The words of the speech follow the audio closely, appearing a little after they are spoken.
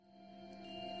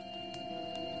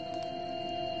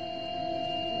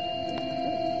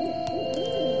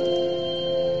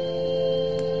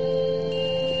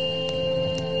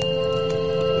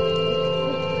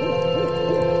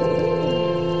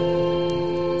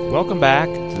Welcome back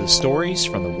to the Stories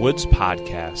from the Woods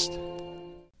podcast.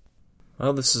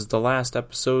 Well, this is the last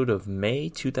episode of May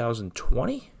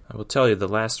 2020. I will tell you, the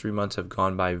last 3 months have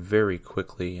gone by very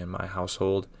quickly in my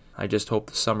household. I just hope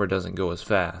the summer doesn't go as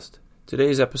fast.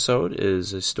 Today's episode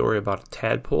is a story about a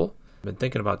tadpole. I've been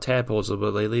thinking about tadpoles a little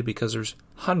bit lately because there's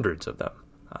hundreds of them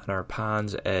on our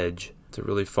pond's edge. It's a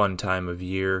really fun time of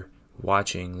year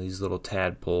watching these little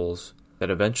tadpoles that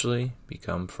eventually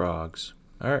become frogs.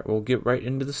 Alright, we'll get right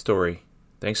into the story.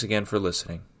 Thanks again for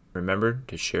listening. Remember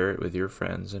to share it with your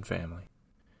friends and family.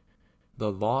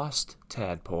 The Lost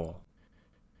Tadpole.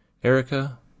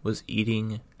 Erica was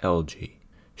eating algae.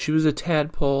 She was a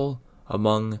tadpole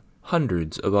among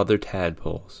hundreds of other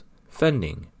tadpoles,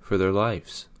 fending for their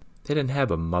lives. They didn't have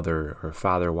a mother or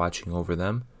father watching over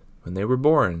them. When they were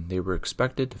born, they were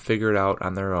expected to figure it out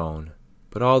on their own.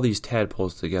 But all these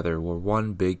tadpoles together were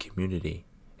one big community,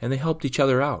 and they helped each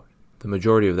other out. The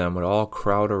majority of them would all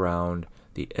crowd around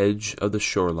the edge of the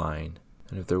shoreline,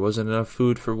 and if there wasn't enough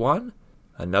food for one,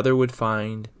 another would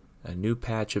find a new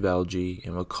patch of algae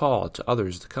and would call to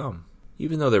others to come.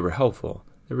 Even though they were helpful,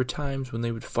 there were times when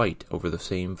they would fight over the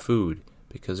same food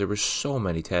because there were so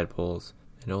many tadpoles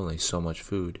and only so much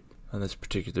food. On this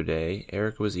particular day,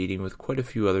 Erica was eating with quite a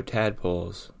few other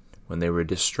tadpoles when they were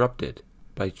disrupted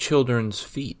by children's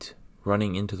feet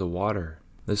running into the water.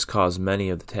 This caused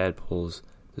many of the tadpoles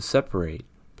to separate,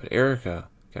 but Erica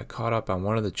got caught up on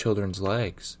one of the children's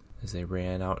legs as they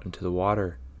ran out into the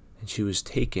water, and she was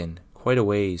taken quite a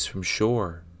ways from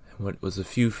shore. And what was a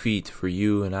few feet for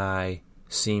you and I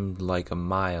seemed like a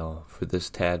mile for this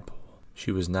tadpole.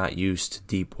 She was not used to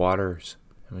deep waters,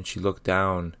 and when she looked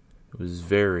down, it was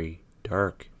very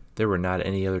dark. There were not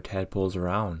any other tadpoles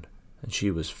around, and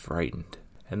she was frightened.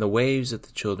 And the waves that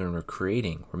the children were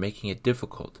creating were making it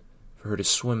difficult for her to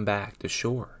swim back to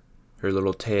shore. Her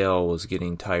little tail was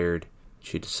getting tired.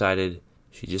 She decided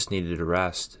she just needed a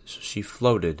rest, so she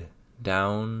floated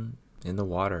down in the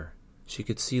water. She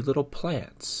could see little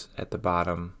plants at the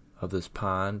bottom of this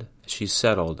pond as she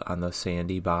settled on the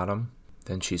sandy bottom.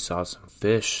 Then she saw some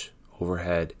fish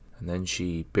overhead, and then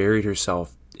she buried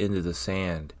herself into the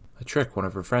sand, a trick one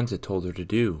of her friends had told her to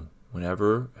do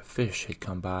whenever a fish had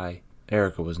come by.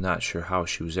 Erica was not sure how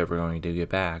she was ever going to get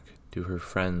back to her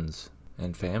friends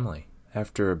and family.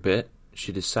 After a bit,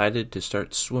 she decided to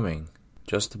start swimming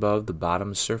just above the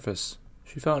bottom surface.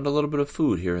 She found a little bit of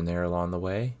food here and there along the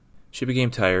way. She became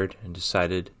tired and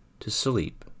decided to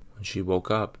sleep. When she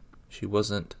woke up, she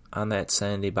wasn't on that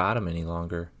sandy bottom any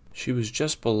longer. She was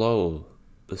just below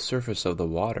the surface of the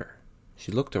water.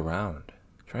 She looked around,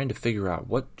 trying to figure out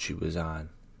what she was on.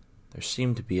 There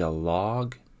seemed to be a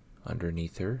log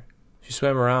underneath her. She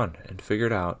swam around and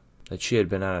figured out that she had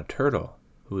been on a turtle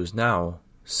who was now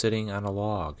sitting on a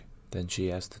log. Then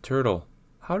she asked the turtle,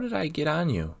 "How did I get on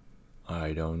you?"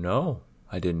 "I don't know.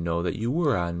 I didn't know that you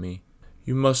were on me.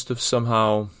 You must have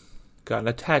somehow gotten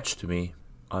attached to me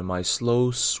on my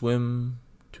slow swim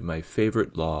to my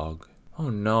favorite log." "Oh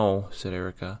no," said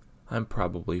Erica. "I'm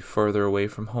probably further away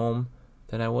from home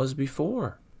than I was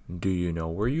before." "Do you know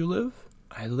where you live?"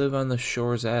 "I live on the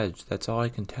shore's edge. That's all I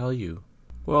can tell you."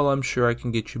 "Well, I'm sure I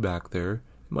can get you back there. It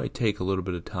might take a little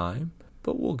bit of time,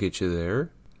 but we'll get you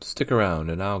there. Stick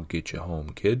around and I'll get you home,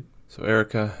 kid." So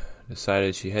Erica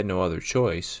decided she had no other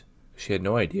choice. She had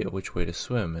no idea which way to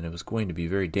swim, and it was going to be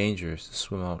very dangerous to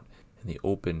swim out in the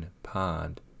open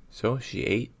pond. So she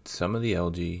ate some of the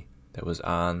algae that was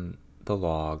on the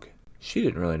log. She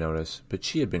didn't really notice, but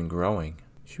she had been growing.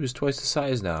 She was twice the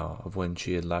size now of when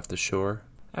she had left the shore.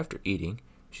 After eating,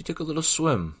 she took a little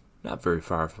swim, not very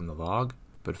far from the log,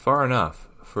 but far enough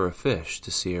for a fish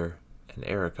to see her, and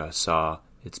Erica saw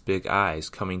its big eyes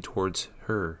coming towards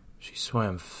her. She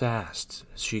swam fast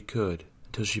as she could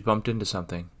until she bumped into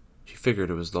something. She figured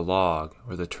it was the log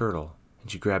or the turtle, and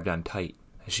she grabbed on tight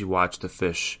as she watched the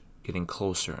fish getting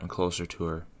closer and closer to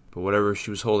her. But whatever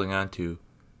she was holding on to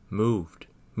moved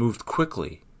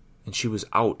quickly, and she was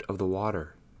out of the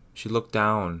water. She looked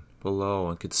down below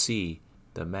and could see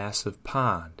the massive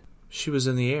pond. She was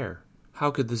in the air. How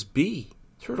could this be?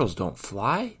 Turtles don't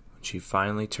fly. When she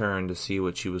finally turned to see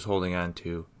what she was holding on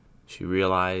to, she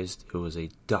realized it was a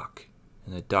duck,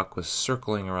 and the duck was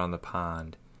circling around the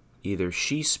pond. Either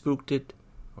she spooked it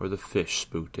or the fish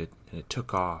spooked it, and it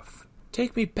took off.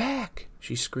 "Take me back,"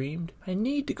 she screamed. "I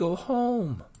need to go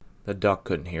home." The duck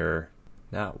couldn't hear her,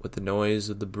 not with the noise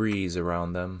of the breeze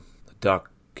around them. The duck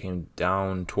came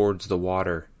down towards the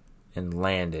water and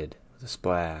landed with a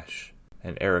splash,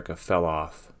 and Erica fell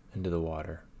off into the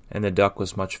water. And the duck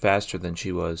was much faster than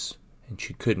she was, and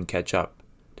she couldn't catch up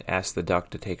to ask the duck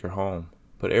to take her home.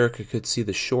 But Erica could see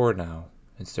the shore now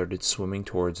and started swimming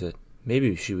towards it.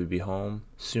 Maybe she would be home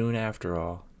soon after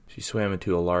all. She swam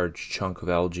into a large chunk of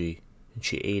algae, and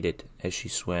she ate it as she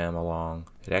swam along.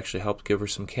 It actually helped give her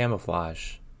some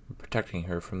camouflage, protecting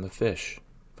her from the fish.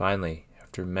 Finally,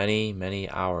 after many, many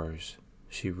hours,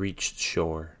 she reached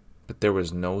shore, but there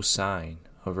was no sign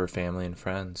of her family and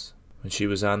friends. When she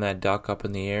was on that duck up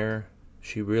in the air,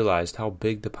 she realized how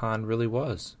big the pond really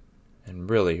was, and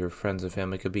really her friends and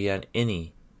family could be on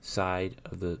any side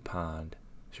of the pond.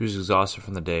 She was exhausted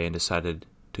from the day and decided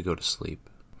to go to sleep.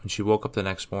 When she woke up the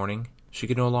next morning, she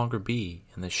could no longer be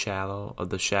in the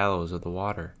shallows of the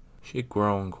water. She had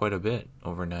grown quite a bit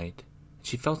overnight, and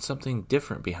she felt something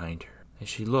different behind her. As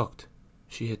she looked,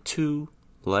 she had 2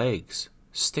 legs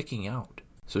sticking out.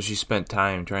 So she spent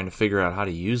time trying to figure out how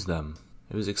to use them.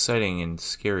 It was exciting and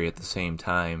scary at the same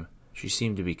time. She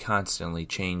seemed to be constantly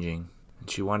changing, and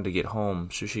she wanted to get home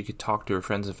so she could talk to her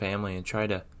friends and family and try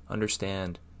to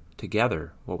understand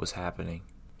together what was happening.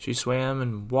 She swam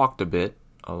and walked a bit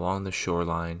along the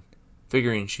shoreline,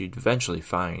 figuring she'd eventually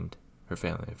find her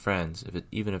family and friends,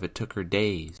 even if it took her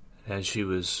days. As she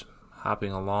was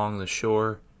hopping along the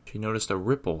shore, she noticed a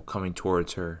ripple coming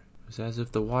towards her. It was as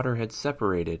if the water had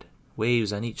separated,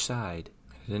 waves on each side.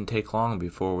 It didn't take long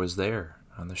before it was there,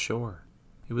 on the shore.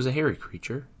 It was a hairy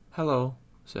creature. "Hello,"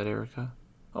 said Erica.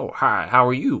 "Oh, hi, how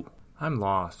are you?" "I'm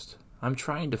lost. I'm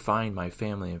trying to find my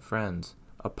family and friends."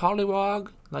 "A pollywog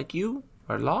like you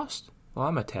are lost?" "Well,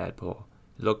 I'm a tadpole.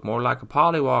 You look more like a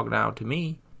pollywog now to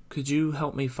me." "Could you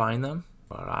help me find them?"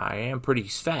 "Well, I am pretty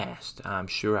fast. I'm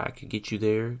sure I could get you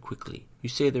there quickly." "You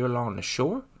say they're along the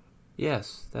shore?"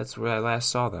 "Yes, that's where I last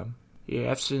saw them."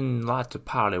 "Yeah, I've seen lots of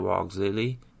pollywogs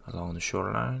lately along the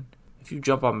shoreline. If you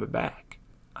jump on my back,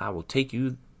 I will take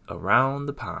you around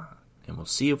the pond, and we'll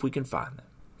see if we can find them."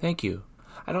 "Thank you.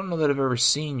 I don't know that I've ever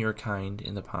seen your kind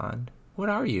in the pond. What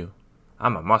are you?"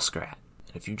 "I'm a muskrat,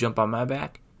 and if you jump on my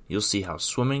back, you'll see how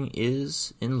swimming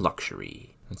is in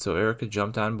luxury." And so Erica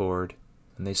jumped on board,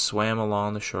 and they swam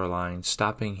along the shoreline,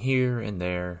 stopping here and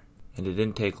there, and it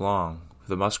didn't take long, for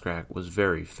the muskrat was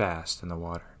very fast in the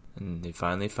water. And they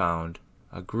finally found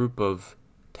a group of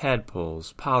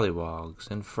tadpoles, pollywogs,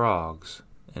 and frogs,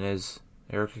 and as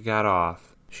Erica got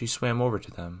off, she swam over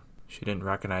to them. She didn't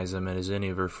recognize them as any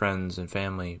of her friends and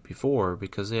family before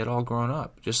because they had all grown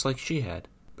up, just like she had.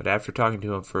 But after talking to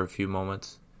them for a few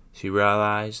moments, she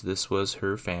realized this was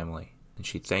her family, and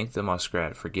she thanked the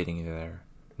muskrat for getting her there.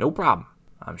 "No problem.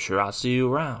 I'm sure I'll see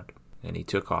you around." And he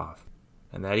took off.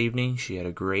 And that evening she had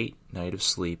a great night of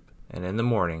sleep, and in the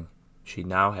morning she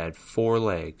now had 4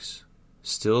 legs,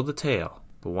 still the tail,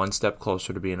 but one step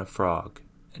closer to being a frog.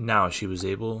 And now she was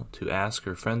able to ask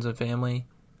her friends and family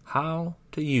how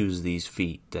to use these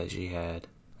feet that she had,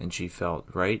 and she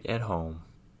felt right at home.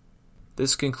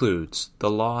 This concludes The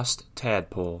Lost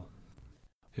Tadpole.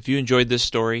 If you enjoyed this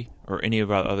story or any of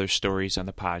our other stories on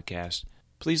the podcast,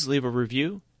 please leave a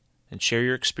review and share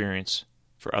your experience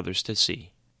for others to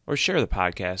see. Or share the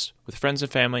podcast with friends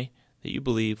and family that you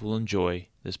believe will enjoy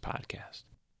this podcast.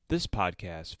 This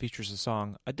podcast features the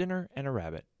song "A Dinner and a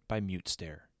Rabbit" by Mute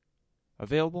Stare,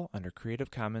 available under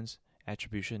Creative Commons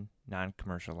Attribution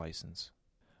Non-Commercial License.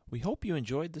 We hope you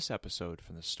enjoyed this episode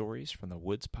from the Stories from the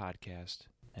Woods podcast,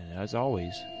 and as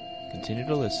always, continue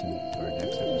to listen to our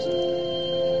next episode.